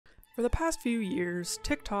For the past few years,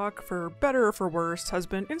 TikTok, for better or for worse, has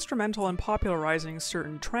been instrumental in popularizing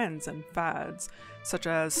certain trends and fads, such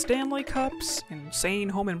as Stanley Cups, insane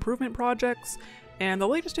home improvement projects, and the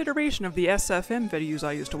latest iteration of the SFM videos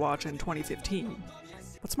I used to watch in 2015.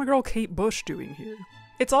 What's my girl Kate Bush doing here?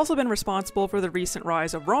 It's also been responsible for the recent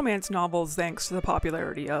rise of romance novels thanks to the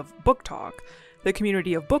popularity of Book Talk, the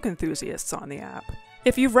community of book enthusiasts on the app.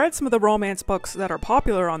 If you've read some of the romance books that are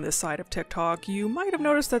popular on this side of TikTok, you might have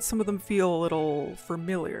noticed that some of them feel a little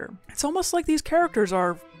familiar. It's almost like these characters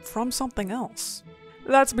are from something else.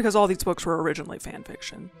 That's because all these books were originally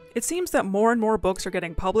fanfiction. It seems that more and more books are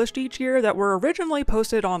getting published each year that were originally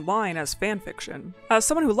posted online as fanfiction. As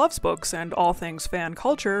someone who loves books and all things fan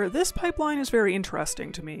culture, this pipeline is very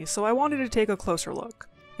interesting to me, so I wanted to take a closer look.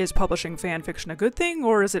 Is publishing fanfiction a good thing,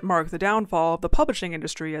 or does it mark the downfall of the publishing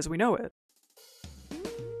industry as we know it?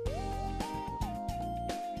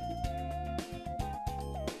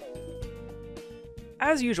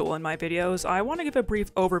 As usual in my videos, I want to give a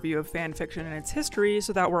brief overview of fanfiction and its history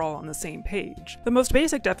so that we're all on the same page. The most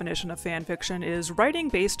basic definition of fanfiction is writing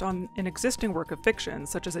based on an existing work of fiction,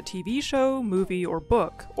 such as a TV show, movie, or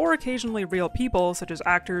book, or occasionally real people such as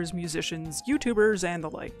actors, musicians, YouTubers, and the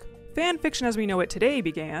like. Fanfiction as we know it today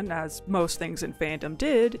began, as most things in fandom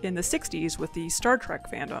did, in the 60s with the Star Trek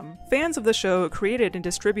fandom. Fans of the show created and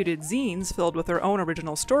distributed zines filled with their own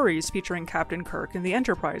original stories featuring Captain Kirk and the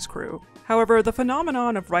Enterprise crew. However, the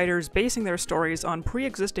phenomenon of writers basing their stories on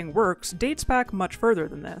pre-existing works dates back much further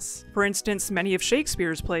than this. For instance, many of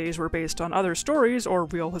Shakespeare's plays were based on other stories or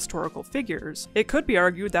real historical figures. It could be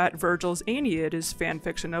argued that Virgil's Aeneid is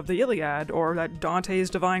fanfiction of the Iliad, or that Dante's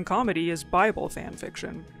Divine Comedy is Bible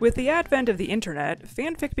fanfiction. With the advent of the internet,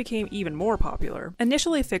 fanfic became even more popular.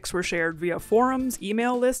 Initially, fics were shared via forums,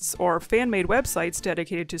 email lists, or fan-made websites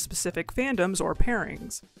dedicated to specific fandoms or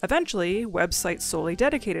pairings. Eventually, websites solely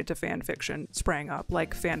dedicated to fanfiction sprang up,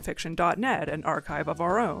 like fanfiction.net, an archive of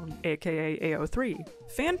our own, aka AO3.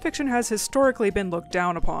 Fanfiction has historically been looked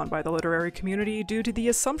down upon by the literary community due to the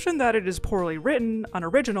assumption that it is poorly written,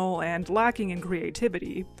 unoriginal, and lacking in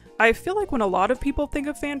creativity. I feel like when a lot of people think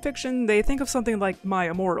of fanfiction, they think of something like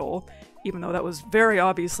My Immortal, even though that was very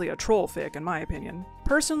obviously a troll fic in my opinion.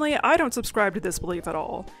 Personally, I don't subscribe to this belief at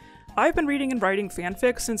all. I've been reading and writing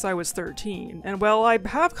fanfic since I was 13, and while I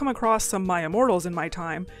have come across some My Immortals in my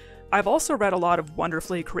time, I've also read a lot of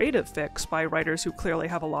wonderfully creative fics by writers who clearly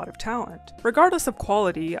have a lot of talent. Regardless of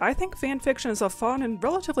quality, I think fanfiction is a fun and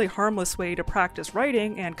relatively harmless way to practice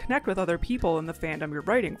writing and connect with other people in the fandom you're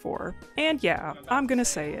writing for. And yeah, I'm gonna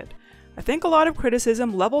say it. I think a lot of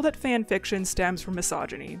criticism leveled at fanfiction stems from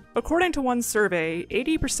misogyny. According to one survey,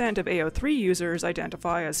 80% of AO3 users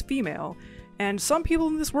identify as female, and some people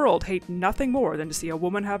in this world hate nothing more than to see a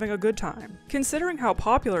woman having a good time. Considering how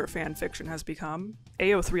popular fanfiction has become,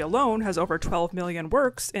 AO3 alone has over 12 million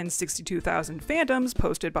works and 62,000 fandoms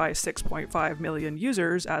posted by 6.5 million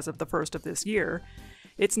users as of the first of this year.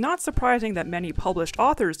 It's not surprising that many published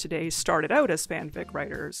authors today started out as fanfic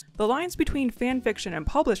writers. The lines between fanfiction and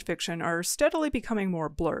published fiction are steadily becoming more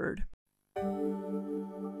blurred.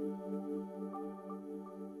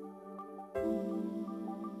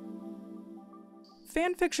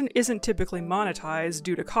 Fanfiction isn't typically monetized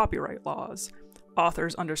due to copyright laws.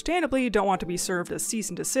 Authors understandably don't want to be served a cease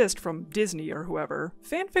and desist from Disney or whoever.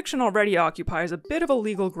 Fanfiction already occupies a bit of a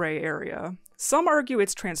legal gray area. Some argue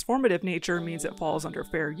its transformative nature means it falls under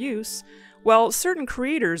fair use, while certain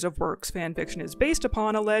creators of works fanfiction is based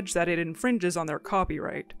upon allege that it infringes on their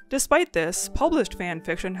copyright. Despite this, published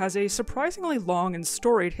fanfiction has a surprisingly long and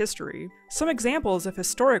storied history. Some examples of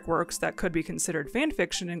historic works that could be considered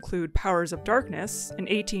fanfiction include Powers of Darkness, an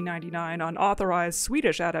 1899 unauthorized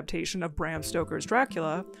Swedish adaptation of Bram Stoker's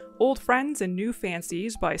Dracula, Old Friends and New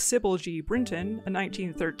Fancies by Sybil G. Brinton, a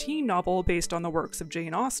 1913 novel based on the works of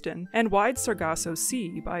Jane Austen, and Wide Sargasso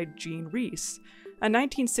Sea by Jean Rhys, a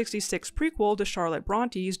 1966 prequel to Charlotte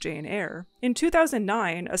Bronte's Jane Eyre. In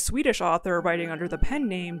 2009, a Swedish author writing under the pen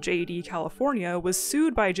name J.D. California was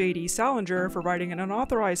sued by J.D. Salinger for writing an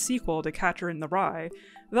unauthorized sequel to Catcher in the Rye,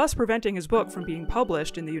 thus preventing his book from being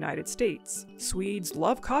published in the United States. Swedes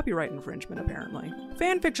love copyright infringement, apparently.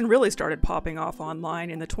 Fanfiction really started popping off online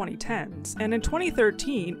in the 2010s, and in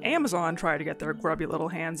 2013, Amazon tried to get their grubby little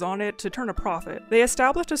hands on it to turn a profit. They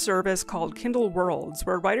established a service called Kindle Worlds,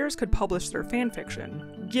 where writers could publish their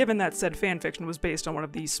fanfiction. given that said fanfiction was based on one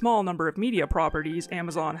of the small number of media properties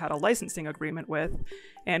Amazon had a licensing agreement with,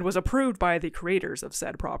 and was approved by the creators of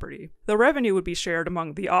said property. The revenue would be shared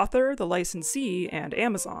among the author, the licensee, and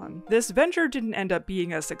Amazon. This venture didn't end up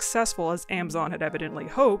being as successful as Amazon had evidently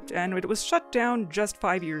hoped, and it was shut down just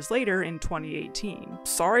 5 years later in 2018.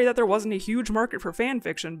 Sorry that there wasn't a huge market for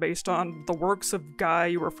fanfiction based on the works of guy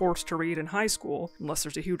you were forced to read in high school, unless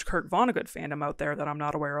there's a huge Kurt Vonnegut fandom out there that I'm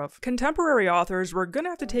not aware of. Contemporary authors were gonna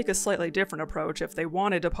have to take a slightly different approach if they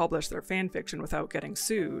wanted to publish their fanfiction without getting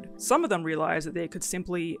sued. Some of them realized that they could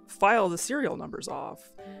simply file the serial numbers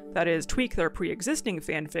off. That is, tweak their pre-existing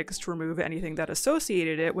fanfics to remove anything that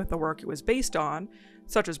associated it with the work it was based on,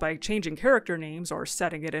 such as by changing character names or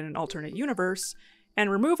setting it in an alternate universe, and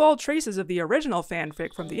remove all traces of the original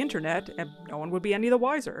fanfic from the internet, and no one would be any the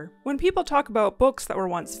wiser. When people talk about books that were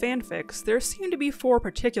once fanfics, there seem to be 4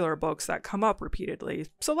 particular books that come up repeatedly,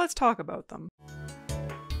 so let's talk about them.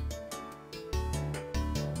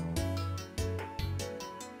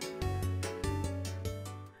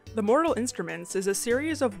 The Mortal Instruments is a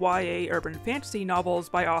series of YA urban fantasy novels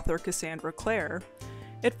by author Cassandra Clare.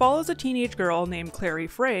 It follows a teenage girl named Clary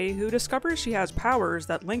Frey who discovers she has powers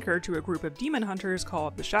that link her to a group of demon hunters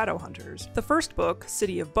called the Shadow Hunters. The first book,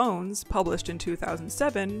 City of Bones, published in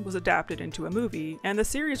 2007, was adapted into a movie, and the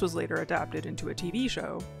series was later adapted into a TV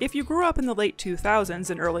show. If you grew up in the late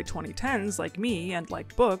 2000s and early 2010s like me and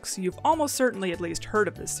liked books, you've almost certainly at least heard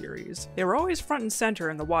of this series. They were always front and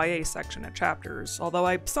center in the YA section of chapters, although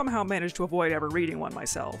I somehow managed to avoid ever reading one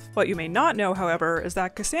myself. What you may not know, however, is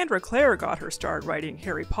that Cassandra Clare got her start writing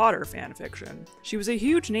Harry Potter fanfiction. She was a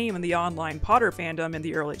huge name in the online Potter fandom in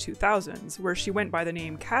the early 2000s, where she went by the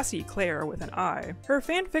name Cassie Clare with an I. Her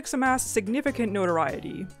fanfics amassed significant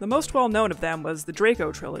notoriety. The most well-known of them was the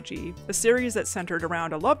Draco trilogy, a series that centered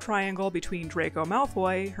around a love triangle between Draco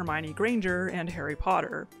Malfoy, Hermione Granger, and Harry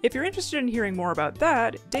Potter. If you're interested in hearing more about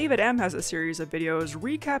that, David M. has a series of videos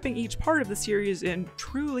recapping each part of the series in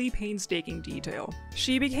truly painstaking detail.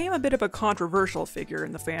 She became a bit of a controversial figure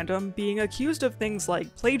in the fandom, being accused of things like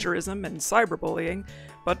plagiarism and cyberbullying,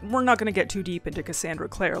 but we're not going to get too deep into Cassandra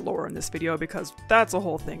Clare lore in this video because that's a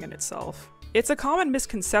whole thing in itself. It's a common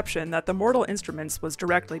misconception that the Mortal Instruments was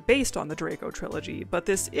directly based on the Draco trilogy, but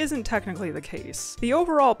this isn't technically the case. The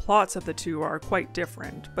overall plots of the two are quite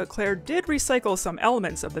different, but Clare did recycle some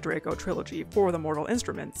elements of the Draco trilogy for the Mortal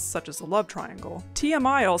Instruments, such as the love triangle.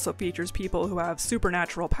 TMI also features people who have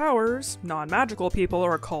supernatural powers, non-magical people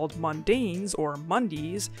are called mundanes or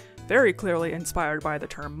mundies, very clearly inspired by the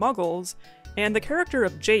term muggles, and the character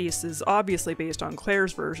of Jace is obviously based on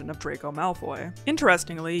Claire's version of Draco Malfoy.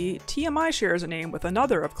 Interestingly, TMI shares a name with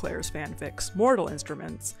another of Claire's fanfics, Mortal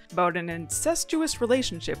Instruments, about an incestuous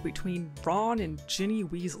relationship between Ron and Ginny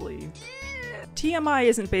Weasley. TMI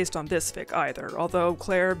isn't based on this fic either, although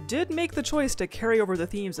Clare did make the choice to carry over the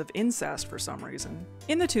themes of incest for some reason.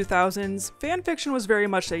 In the 2000s, fanfiction was very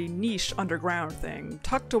much a niche underground thing,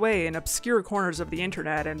 tucked away in obscure corners of the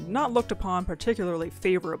internet and not looked upon particularly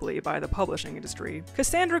favorably by the publishing industry.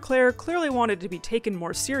 Cassandra Clare clearly wanted to be taken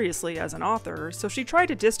more seriously as an author, so she tried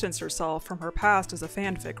to distance herself from her past as a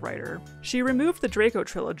fanfic writer. She removed the Draco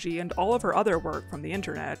trilogy and all of her other work from the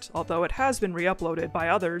internet, although it has been re-uploaded by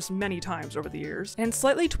others many times over the years, and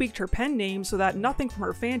slightly tweaked her pen name so that nothing from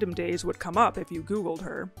her fandom days would come up if you googled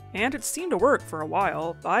her. And it seemed to work for a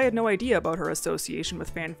while. I had no idea about her association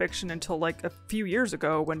with fanfiction until like a few years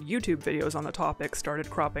ago when YouTube videos on the topic started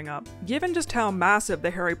cropping up. Given just how massive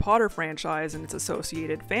the Harry Potter franchise and its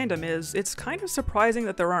associated fandom is, it's kind of surprising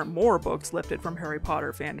that there aren't more books lifted from Harry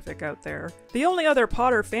Potter fanfic out there. The only other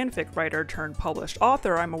Potter fanfic writer turned published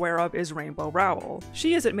author I'm aware of is Rainbow Rowell.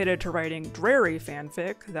 She is admitted to writing Drarry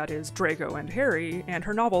fanfic, that is Draco and Harry, and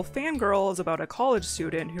her novel Fangirl is about a college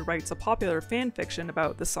student who writes a popular fanfiction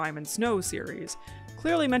about the Simon Snow series,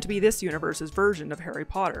 clearly meant to be this universe's version of Harry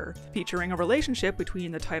Potter, featuring a relationship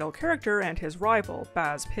between the title character and his rival,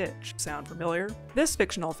 Baz Pitch. Sound familiar? This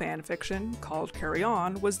fictional fanfiction, called Carry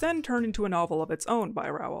On, was then turned into a novel of its own by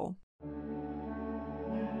Rowell.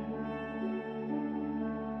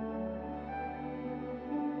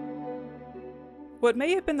 What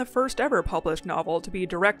may have been the first ever published novel to be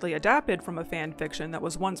directly adapted from a fanfiction that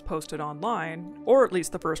was once posted online, or at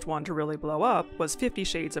least the first one to really blow up, was 50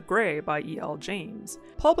 Shades of Grey by E.L. James.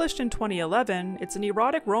 Published in 2011, it's an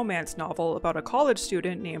erotic romance novel about a college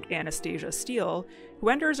student named Anastasia Steele, who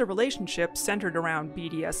enters a relationship centered around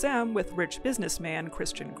BDSM with rich businessman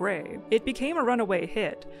Christian Grey. It became a runaway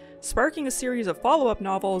hit, sparking a series of follow-up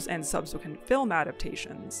novels and subsequent film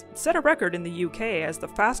adaptations. It set a record in the UK as the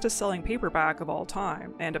fastest-selling paperback of all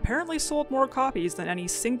time, and apparently sold more copies than any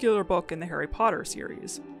singular book in the Harry Potter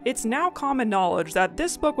series. It's now common knowledge that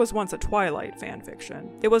this book was once a Twilight fanfiction.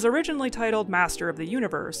 It was originally titled Master of the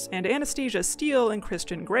Universe, and Anastasia Steele and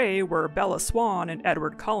Christian Grey were Bella Swan and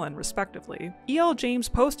Edward Cullen, respectively. E.L. James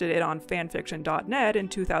posted it on fanfiction.net in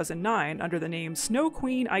 2009 under the name Snow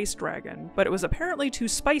Queen Ice Dragon, but it was apparently too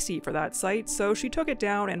spicy for that site, so she took it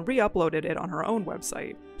down and re-uploaded it on her own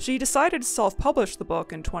website. She decided to self-publish the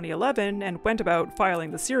book in 2011 and went about filing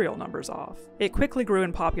the serial numbers off. It quickly grew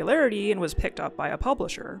in popularity and was picked up by a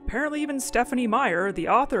publisher. Apparently even Stephenie Meyer, the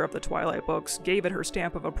author of the Twilight books, gave it her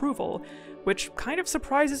stamp of approval, which kind of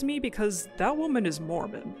surprises me because that woman is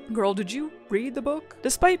Mormon. Girl, did you read the book?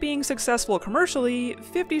 Despite being successful commercially,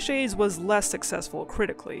 50 Shades was less successful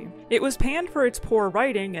critically. It was panned for its poor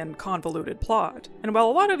writing and convoluted plot. And while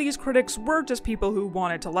a lot of these critics were just people who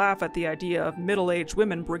wanted to laugh at the idea of middle-aged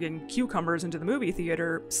women bringing cucumbers into the movie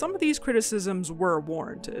theater, some of these criticisms were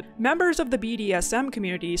warranted. Members of the BDSM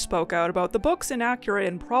community spoke out about the book's inaccurate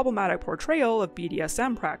and problematic portrayal of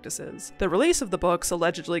BDSM practices. The release of the books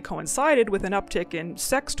allegedly coincided with an uptick in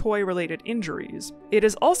sex toy-related injuries. It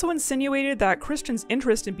is also insinuated that Christian's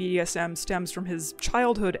interest in BDSM stems from his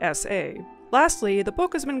childhood SA. Lastly, the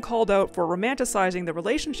book has been called out for romanticizing the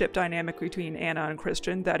relationship dynamic between Anna and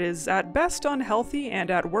Christian that is at best unhealthy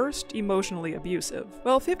and at worst emotionally abusive.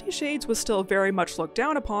 While 50 Shades was still very much looked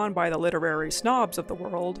down upon by the literary snobs of the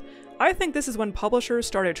world, I think this is when publishers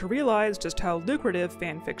started to realize just how lucrative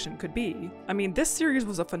fanfiction could be. I mean, this series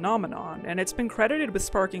was a phenomenon, and it's been credited with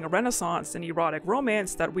sparking a renaissance in erotic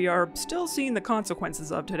romance that we are still seeing the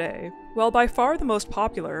consequences of today. While by far the most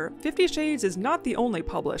popular, 50 Shades is not the only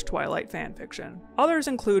published Twilight fanfiction. Others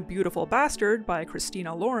include Beautiful Bastard by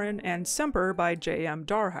Christina Lauren and Semper by J.M.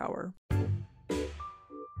 Darhauer.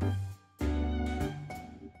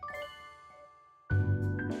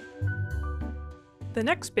 The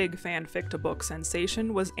next big fanfic-to-book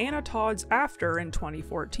sensation was Anna Todd's After in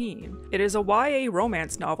 2014. It is a YA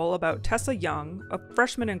romance novel about Tessa Young, a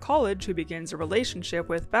freshman in college who begins a relationship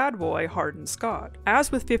with bad boy Hardin Scott. As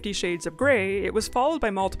with 50 Shades of Grey, it was followed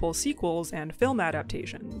by multiple sequels and film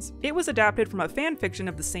adaptations. It was adapted from a fanfiction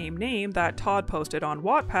of the same name that Todd posted on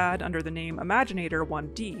Wattpad under the name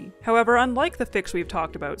Imaginator1D. However, unlike the fics we've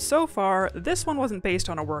talked about so far, this one wasn't based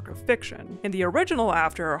on a work of fiction. In the original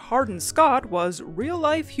After, Hardin Scott was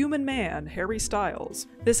real-life human man, Harry Styles.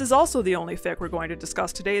 This is also the only fic we're going to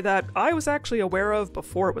discuss today that I was actually aware of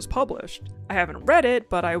before it was published. I haven't read it,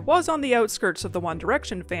 but I was on the outskirts of the One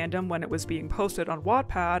Direction fandom when it was being posted on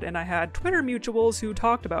Wattpad, and I had Twitter mutuals who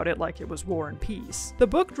talked about it like it was War and Peace. The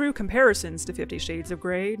book drew comparisons to 50 Shades of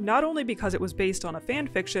Grey, not only because it was based on a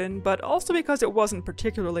fanfiction, but also because it wasn't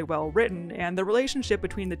particularly well written, and the relationship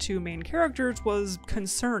between the two main characters was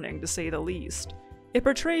concerning to say the least. It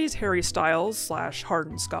portrays Harry Styles /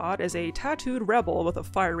 Hardin Scott as a tattooed rebel with a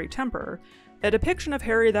fiery temper, a depiction of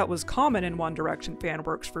Harry that was common in One Direction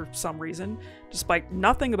fanworks for some reason, despite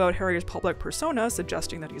nothing about Harry's public persona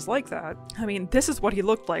suggesting that he's like that. I mean, this is what he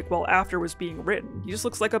looked like while After was being written. He just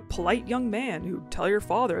looks like a polite young man who'd tell your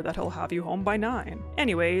father that he'll have you home by 9.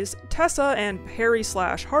 Anyways, Tessa and Harry /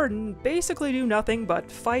 Hardin basically do nothing but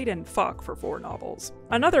fight and fuck for 4 novels.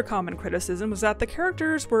 Another common criticism was that the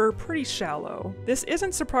characters were pretty shallow. This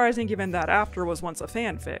isn't surprising given that After was once a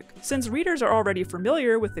fanfic. Since readers are already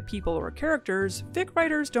familiar with the people or characters, fic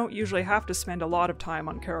writers don't usually have to spend a lot of time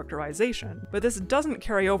on characterization, but this doesn't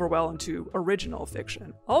carry over well into original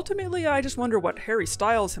fiction. Ultimately, I just wonder what Harry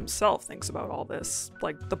Styles himself thinks about all this.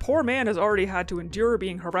 Like, the poor man has already had to endure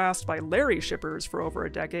being harassed by Larry shippers for over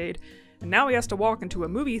a decade, and now he has to walk into a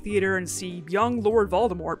movie theater and see young Lord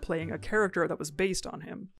Voldemort playing a character that was based on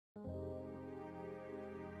him.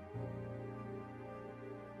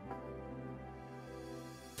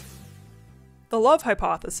 The Love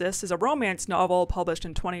Hypothesis is a romance novel published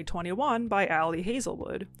in 2021 by Ali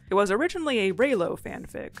Hazelwood. It was originally a Reylo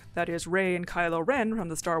fanfic, that is Rey and Kylo Ren from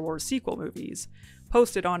the Star Wars sequel movies,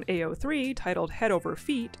 posted on AO3 titled Head Over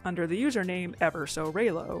Feet under the username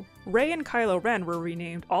EverSoReylo. Rey and Kylo Ren were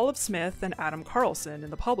renamed Olive Smith and Adam Carlson in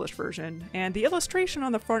the published version, and the illustration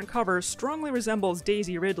on the front cover strongly resembles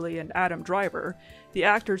Daisy Ridley and Adam Driver, the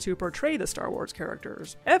actors who portray the Star Wars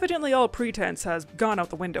characters. Evidently all pretense has gone out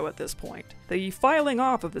the window at this point. The filing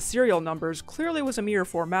off of the serial numbers clearly was a mere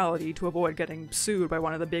formality to avoid getting sued by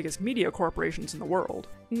one of the biggest media corporations in the world.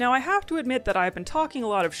 Now I have to admit that I've been talking a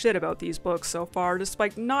lot of shit about these books so far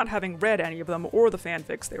despite not having read any of them or the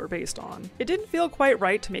fanfics they were based on. It didn't feel quite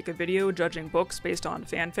right to make a video judging books based on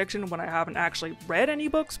fanfiction when I haven't actually read any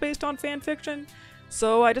books based on fanfiction,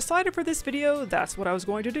 So I decided for this video that's what I was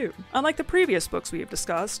going to do. Unlike the previous books we have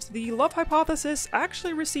discussed, The Love Hypothesis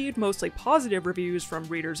actually received mostly positive reviews from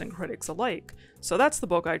readers and critics alike, so that's the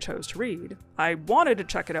book I chose to read. I wanted to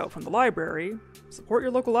check it out from the library. Support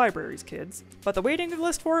your local libraries, kids. But the waiting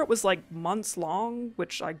list for it was like months long,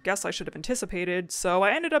 which I guess I should have anticipated, so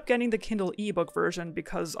I ended up getting the Kindle ebook version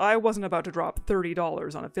because I wasn't about to drop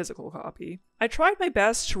 $30 on a physical copy. I tried my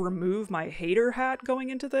best to remove my hater hat going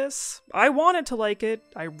into this. I wanted to like it,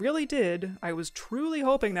 I really did. I was truly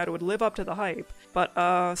hoping that it would live up to the hype, but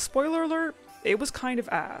spoiler alert, it was kind of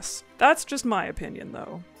ass. That's just my opinion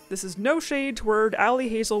though. This is no shade toward Allie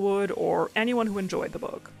Hazelwood or anyone who enjoyed the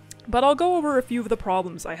book. But I'll go over a few of the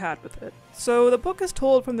problems I had with it. So the book is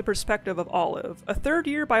told from the perspective of Olive, a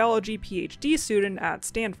third-year biology PhD student at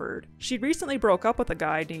Stanford. She recently broke up with a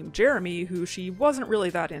guy named Jeremy who she wasn't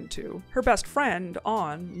really that into. Her best friend,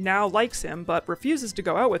 An, now likes him but refuses to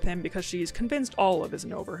go out with him because she's convinced Olive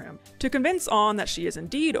isn't over him. To convince An that she is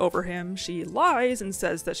indeed over him, she lies and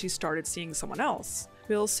says that she started seeing someone else.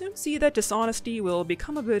 We'll soon see that dishonesty will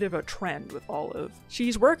become a bit of a trend with Olive.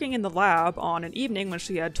 She's working in the lab on an evening when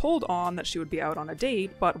she had told An that she would be out on a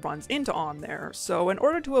date, but runs into An there, so in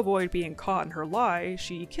order to avoid being caught in her lie,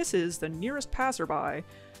 she kisses the nearest passerby,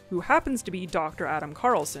 who happens to be Dr. Adam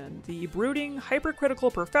Carlson, the brooding,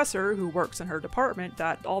 hypercritical professor who works in her department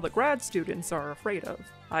that all the grad students are afraid of.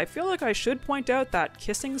 I feel like I should point out that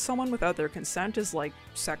kissing someone without their consent is like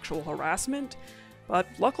sexual harassment, but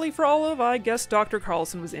luckily for Olive, I guess Dr.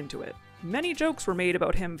 Carlson was into it. Many jokes were made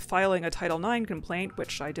about him filing a Title IX complaint,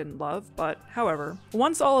 which I didn't love, but however,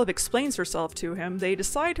 once Olive explains herself to him, they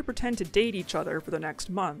decide to pretend to date each other for the next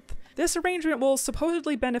month. This arrangement will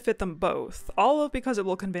supposedly benefit them both, Olive because it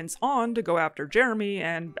will convince An to go after Jeremy,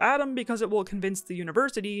 and Adam because it will convince the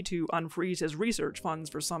university to unfreeze his research funds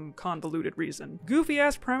for some convoluted reason.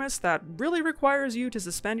 Goofy-ass premise that really requires you to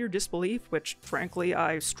suspend your disbelief, which frankly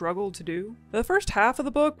I struggled to do. The first half of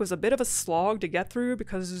the book was a bit of a slog to get through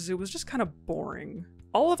because it was just kind of boring.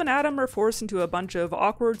 Olive and Adam are forced into a bunch of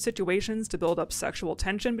awkward situations to build up sexual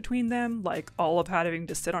tension between them, like Olive having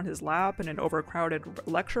to sit on his lap in an overcrowded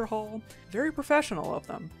lecture hall. Very professional of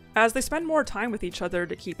them. As they spend more time with each other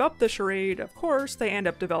to keep up the charade, of course, they end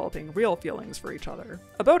up developing real feelings for each other.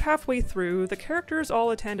 About halfway through, the characters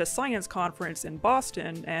all attend a science conference in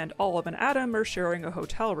Boston, and Olive and Adam are sharing a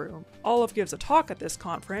hotel room. Olive gives a talk at this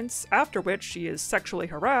conference, after which she is sexually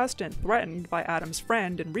harassed and threatened by Adam's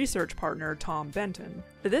friend and research partner Tom Benton.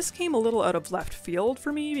 This came a little out of left field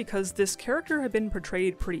for me because this character had been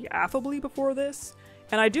portrayed pretty affably before this.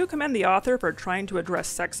 And I do commend the author for trying to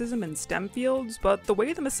address sexism in STEM fields, but the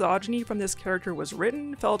way the misogyny from this character was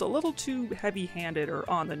written felt a little too heavy-handed or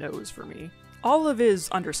on the nose for me. Olive is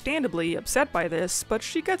understandably upset by this, but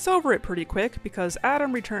she gets over it pretty quick because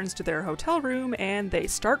Adam returns to their hotel room and they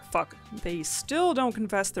start fucking. They still don't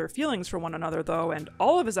confess their feelings for one another though, and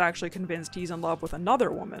Olive is actually convinced he's in love with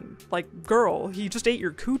another woman. Like, girl, he just ate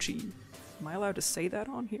your coochie. Am I allowed to say that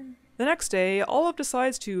on here? The next day, Olive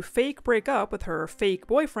decides to fake break up with her fake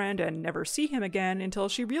boyfriend and never see him again until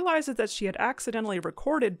she realizes that she had accidentally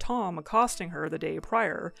recorded Tom accosting her the day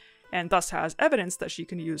prior, and thus has evidence that she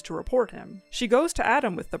can use to report him. She goes to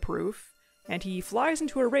Adam with the proof, and he flies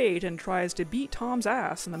into a rage and tries to beat Tom's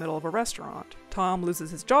ass in the middle of a restaurant. Tom loses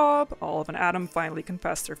his job, Olive and Adam finally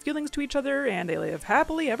confess their feelings to each other, and they live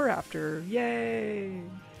happily ever after. Yay!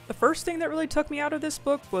 The first thing that really took me out of this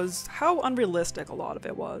book was how unrealistic a lot of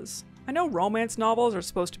it was. I know romance novels are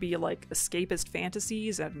supposed to be like escapist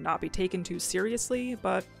fantasies and not be taken too seriously,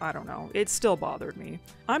 but I don't know, it still bothered me.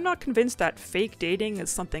 I'm not convinced that fake dating is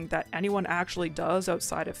something that anyone actually does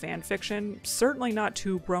outside of fanfiction, certainly not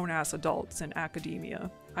two grown-ass adults in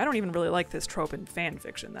academia. I don't even really like this trope in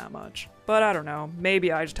fanfiction that much. But I don't know,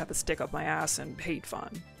 maybe I just have to stick up my ass and hate fun.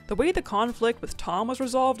 The way the conflict with Tom was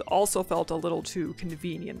resolved also felt a little too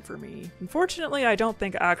convenient for me. Unfortunately, I don't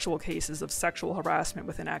think actual cases of sexual harassment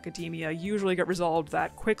within academia usually get resolved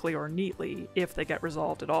that quickly or neatly, if they get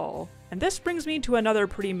resolved at all. And this brings me to another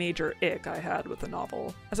pretty major ick I had with the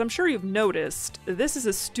novel. As I'm sure you've noticed, this is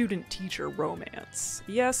a student-teacher romance.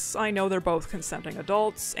 Yes, I know they're both consenting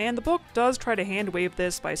adults, and the book does try to hand-wave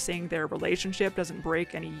this by saying their relationship doesn't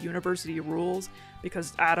break any university rules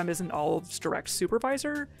because Adam isn't Olive's direct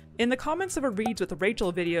supervisor. In the comments of a Reads with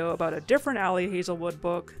Rachel video about a different Ali Hazelwood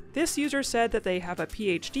book, this user said that they have a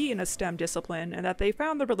PhD in a STEM discipline and that they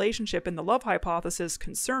found the relationship in the love hypothesis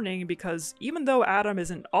concerning because even though Adam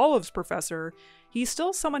isn't Olive's professor, he's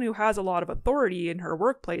still someone who has a lot of authority in her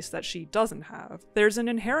workplace that she doesn't have. There's an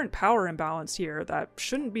inherent power imbalance here that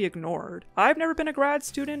shouldn't be ignored. I've never been a grad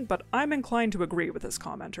student, but I'm inclined to agree with this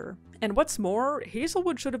commenter. And what's more,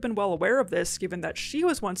 Hazelwood should have been well aware of this given that she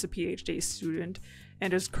was once a PhD student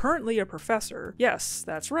and is currently a professor. Yes,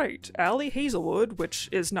 that's right. Ali Hazelwood, which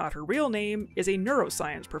is not her real name, is a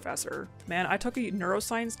neuroscience professor. Man, I took a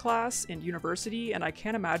neuroscience class in university and I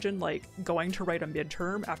can't imagine like going to write a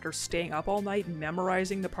midterm after staying up all night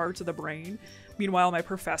memorizing the parts of the brain. Meanwhile, my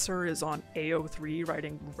professor is on AO3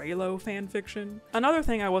 writing Raylo fanfiction. Another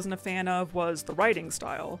thing I wasn't a fan of was the writing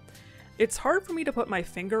style. It's hard for me to put my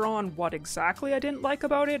finger on what exactly I didn't like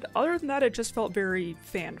about it, other than that it just felt very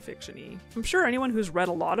fanfiction-y. I'm sure anyone who's read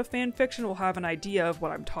a lot of fanfiction will have an idea of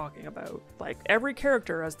what I'm talking about. Like, every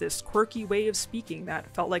character has this quirky way of speaking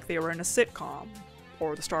that felt like they were in a sitcom,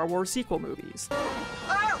 or the Star Wars sequel movies.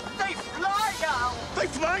 Oh, they fly now! They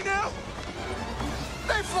fly now?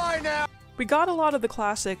 They fly now! We got a lot of the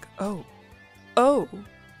classic, oh, oh,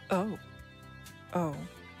 oh, oh,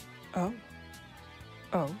 oh,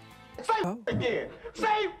 oh. Say again.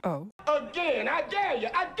 Say again. I dare you.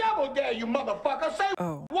 I double dare you, motherfucker.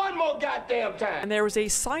 Say one more goddamn time. And there was a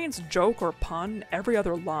science joke or pun every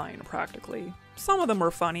other line, practically. Some of them were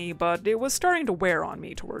funny, but it was starting to wear on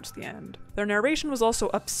me towards the end. Their narration was also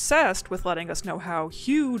obsessed with letting us know how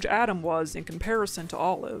huge Adam was in comparison to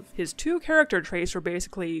Olive. His two character traits were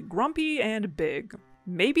basically grumpy and big.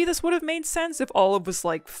 Maybe this would have made sense if Olive was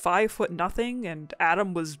like 5'0" and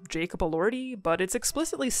Adam was Jacob Elordi, but it's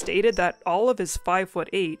explicitly stated that Olive is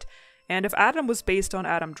 5'8", and if Adam was based on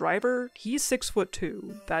Adam Driver, he's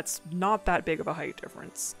 6'2". That's not that big of a height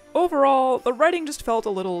difference. Overall, the writing just felt a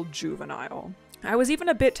little juvenile. I was even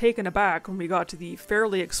a bit taken aback when we got to the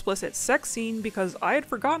fairly explicit sex scene because I had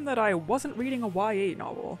forgotten that I wasn't reading a YA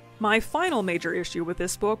novel. My final major issue with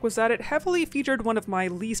this book was that it heavily featured one of my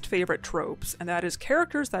least favorite tropes, and that is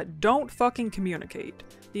characters that don't fucking communicate.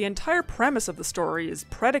 The entire premise of the story is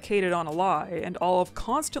predicated on a lie, and Olive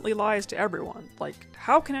constantly lies to everyone. Like,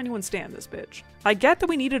 how can anyone stand this bitch? I get that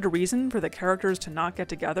we needed a reason for the characters to not get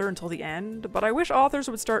together until the end, but I wish authors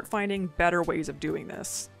would start finding better ways of doing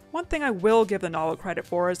this. One thing I will give the novel credit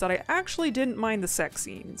for is that I actually didn't mind the sex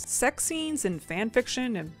scenes. Sex scenes in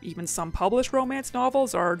fanfiction and even some published romance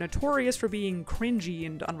novels are notorious for being cringy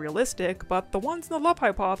and unrealistic, but the ones in the love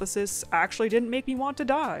hypothesis actually didn't make me want to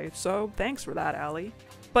die, so thanks for that, Ali.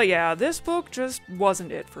 But yeah, this book just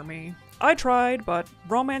wasn't it for me. I tried, but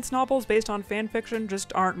romance novels based on fanfiction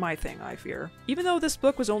just aren't my thing, I fear. Even though this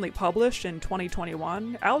book was only published in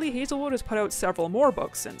 2021, Ali Hazelwood has put out several more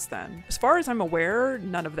books since then. As far as I'm aware,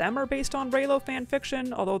 none of them are based on Raylo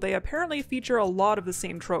fanfiction, although they apparently feature a lot of the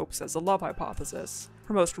same tropes as the love hypothesis.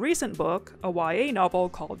 Her most recent book, a YA novel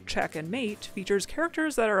called Check and Mate, features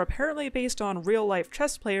characters that are apparently based on real-life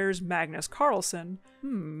chess players Magnus Carlsen,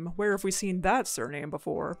 where have we seen that surname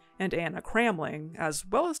before, and Anna Cramling, as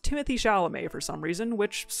well as Timothy Chalamet for some reason,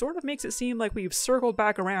 which sort of makes it seem like we've circled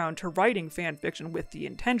back around to writing fanfiction with the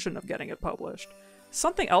intention of getting it published.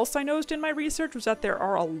 Something else I noticed in my research was that there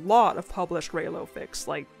are a lot of published Raylo fics,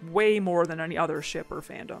 like way more than any other ship or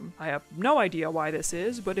fandom. I have no idea why this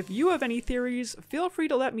is, but if you have any theories, feel free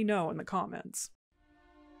to let me know in the comments.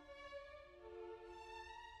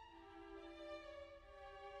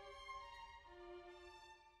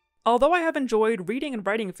 Although I have enjoyed reading and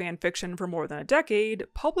writing fanfiction for more than a decade,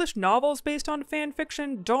 published novels based on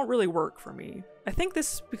fanfiction don't really work for me. I think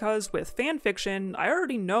this is because with fanfiction, I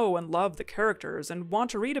already know and love the characters and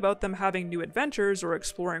want to read about them having new adventures or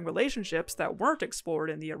exploring relationships that weren't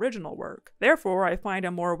explored in the original work. Therefore, I find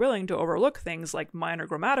I'm more willing to overlook things like minor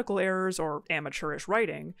grammatical errors or amateurish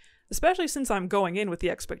writing, especially since I'm going in with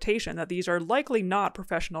the expectation that these are likely not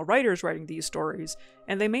professional writers writing these stories,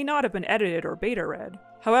 and they may not have been edited or beta read.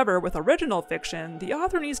 However, with original fiction, the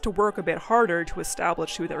author needs to work a bit harder to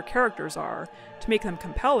establish who their characters are, to make them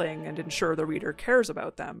compelling and ensure the reader cares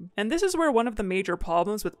about them. And this is where one of the major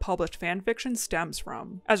problems with published fanfiction stems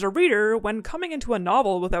from. As a reader, when coming into a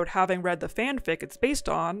novel without having read the fanfic it's based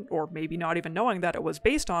on, or maybe not even knowing that it was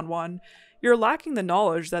based on one, you're lacking the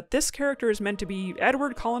knowledge that this character is meant to be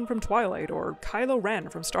Edward Cullen from from Twilight or Kylo Ren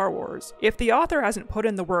from Star Wars. If the author hasn't put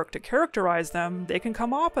in the work to characterize them, they can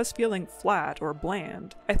come off as feeling flat or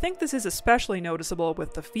bland. I think this is especially noticeable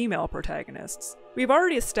with the female protagonists. We've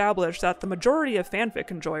already established that the majority of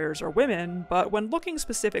fanfic enjoyers are women, but when looking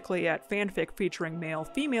specifically at fanfic featuring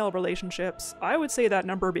male-female relationships, I would say that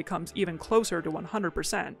number becomes even closer to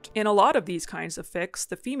 100%. In a lot of these kinds of fics,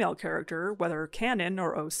 the female character, whether canon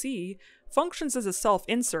or OC, functions as a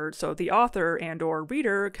self-insert so the author and/or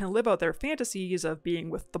reader can live out their fantasies of being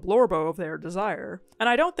with the blorbo of their desire. And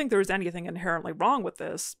I don't think there's anything inherently wrong with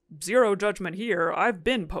this. Zero judgment here, I've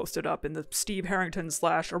been posted up in the Steve Harrington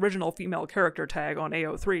 / original female character tag on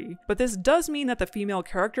AO3. But this does mean that the female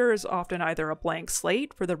character is often either a blank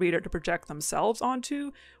slate for the reader to project themselves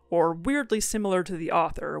onto, or weirdly similar to the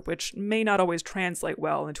author, which may not always translate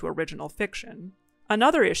well into original fiction.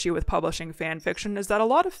 Another issue with publishing fanfiction is that a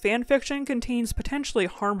lot of fanfiction contains potentially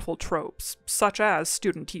harmful tropes, such as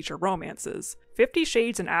student-teacher romances. 50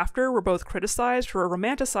 Shades and After were both criticized for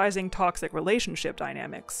romanticizing toxic relationship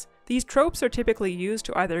dynamics. These tropes are typically used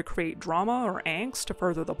to either create drama or angst to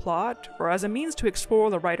further the plot, or as a means to explore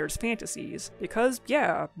the writer's fantasies, because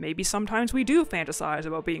yeah, maybe sometimes we do fantasize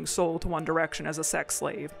about being sold to one direction as a sex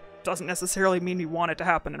slave. Doesn't necessarily mean we want it to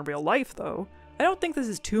happen in real life, though. I don't think this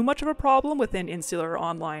is too much of a problem within insular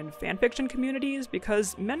online fanfiction communities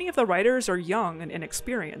because many of the writers are young and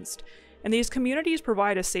inexperienced, and these communities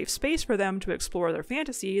provide a safe space for them to explore their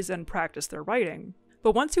fantasies and practice their writing.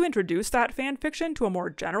 But once you introduce that fanfiction to a more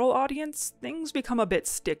general audience, things become a bit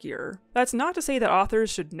stickier. That's not to say that authors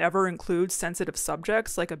should never include sensitive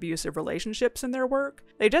subjects like abusive relationships in their work.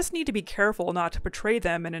 They just need to be careful not to portray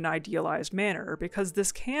them in an idealized manner, because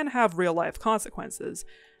this can have real-life consequences,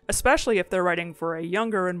 especially if they're writing for a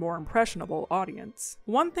younger and more impressionable audience.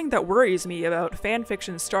 One thing that worries me about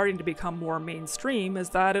fanfiction starting to become more mainstream is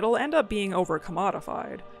that it'll end up being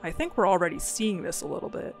over-commodified. I think we're already seeing this a little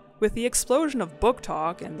bit. With the explosion of book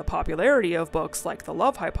talk and the popularity of books like The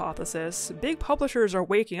Love Hypothesis, big publishers are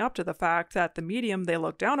waking up to the fact that the medium they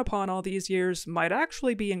looked down upon all these years might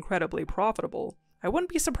actually be incredibly profitable. I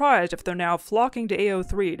wouldn't be surprised if they're now flocking to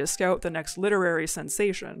AO3 to scout the next literary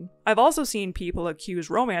sensation. I've also seen people accuse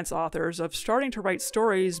romance authors of starting to write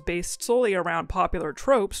stories based solely around popular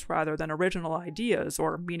tropes rather than original ideas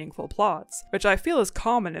or meaningful plots, which I feel is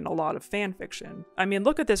common in a lot of fanfiction. I mean,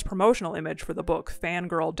 look at this promotional image for the book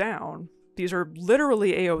Fangirl Down. These are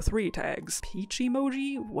literally AO3 tags. Peach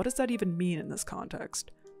emoji? What does that even mean in this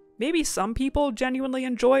context? Maybe some people genuinely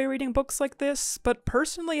enjoy reading books like this, but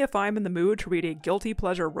personally if I'm in the mood to read a guilty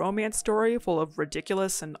pleasure romance story full of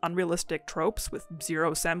ridiculous and unrealistic tropes with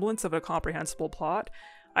zero semblance of a comprehensible plot,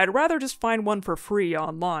 I'd rather just find one for free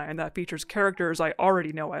online that features characters I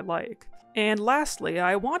already know I like. And lastly,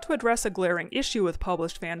 I want to address a glaring issue with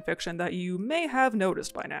published fanfiction that you may have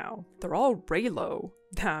noticed by now. They're all Raylo.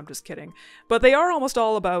 Nah, I'm just kidding. But they are almost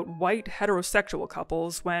all about white heterosexual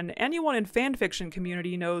couples, when anyone in fanfiction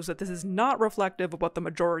community knows that this is not reflective of what the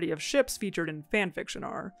majority of ships featured in fanfiction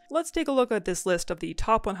are. Let's take a look at this list of the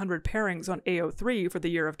top 100 pairings on AO3 for the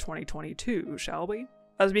year of 2022, shall we?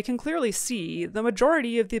 As we can clearly see, the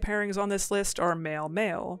majority of the pairings on this list are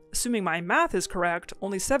male-male. Assuming my math is correct,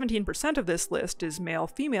 only 17% of this list is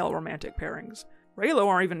male-female romantic pairings. Raylo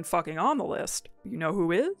aren't even fucking on the list. You know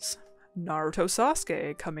who is? Naruto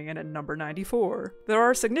Sasuke, coming in at number 94. There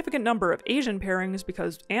are a significant number of Asian pairings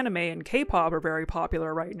because anime and K-pop are very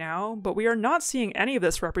popular right now, but we are not seeing any of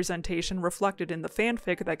this representation reflected in the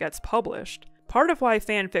fanfic that gets published. Part of why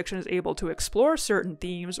fanfiction is able to explore certain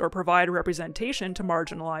themes or provide representation to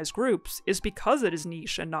marginalized groups is because it is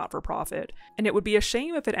niche and not-for-profit, and it would be a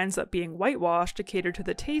shame if it ends up being whitewashed to cater to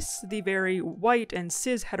the tastes of the very white and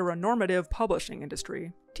cis-heteronormative publishing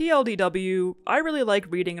industry. TLDW, I really like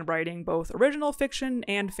reading and writing both original fiction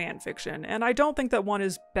and fanfiction, and I don't think that one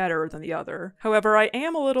is better than the other. However, I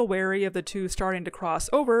am a little wary of the two starting to cross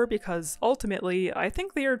over because, ultimately, I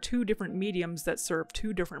think they are two different mediums that serve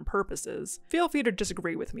two different purposes. Feel free to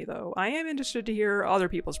disagree with me though, I am interested to hear other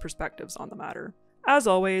people's perspectives on the matter. As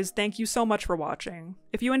always, thank you so much for watching.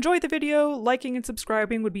 If you enjoyed the video, liking and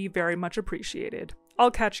subscribing would be very much appreciated.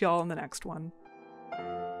 I'll catch y'all in the next one.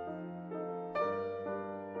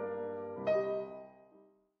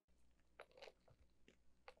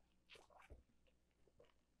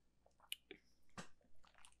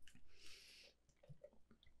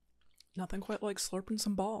 Nothing quite like slurping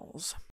some balls.